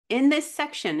in this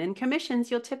section in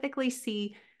commissions, you'll typically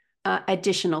see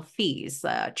additional fees,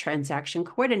 transaction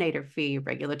coordinator fee,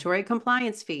 regulatory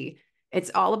compliance fee.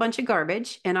 It's all a bunch of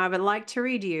garbage. And I would like to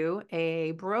read you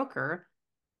a broker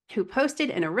who posted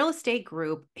in a real estate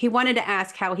group. He wanted to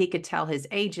ask how he could tell his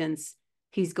agents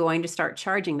he's going to start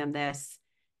charging them this,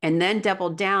 and then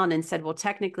doubled down and said, well,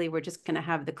 technically, we're just going to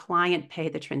have the client pay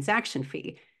the transaction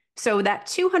fee. So that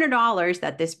 $200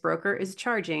 that this broker is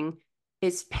charging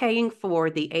is paying for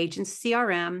the agent's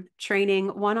CRM, training,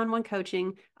 one-on-one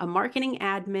coaching, a marketing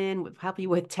admin will help you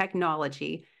with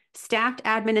technology, staffed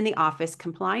admin in the office,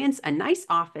 compliance, a nice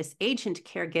office, agent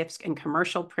care gifts, and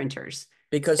commercial printers.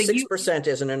 Because So 6%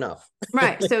 isn't enough.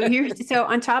 right. So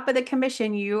on top of the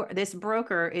commission, this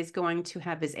broker is going to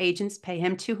have his agents pay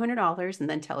him $200 and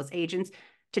then tell his agents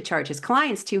to charge his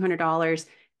clients $200.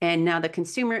 And now the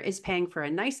consumer is paying for a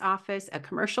nice office, a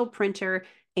commercial printer,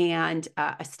 and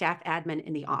a staff admin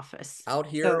in the office. Out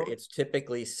here, So it's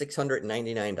typically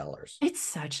 $699. it's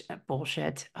such a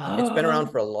bullshit. It's been around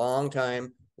for Oh. a long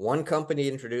time. One company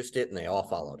introduced it and they all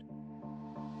followed.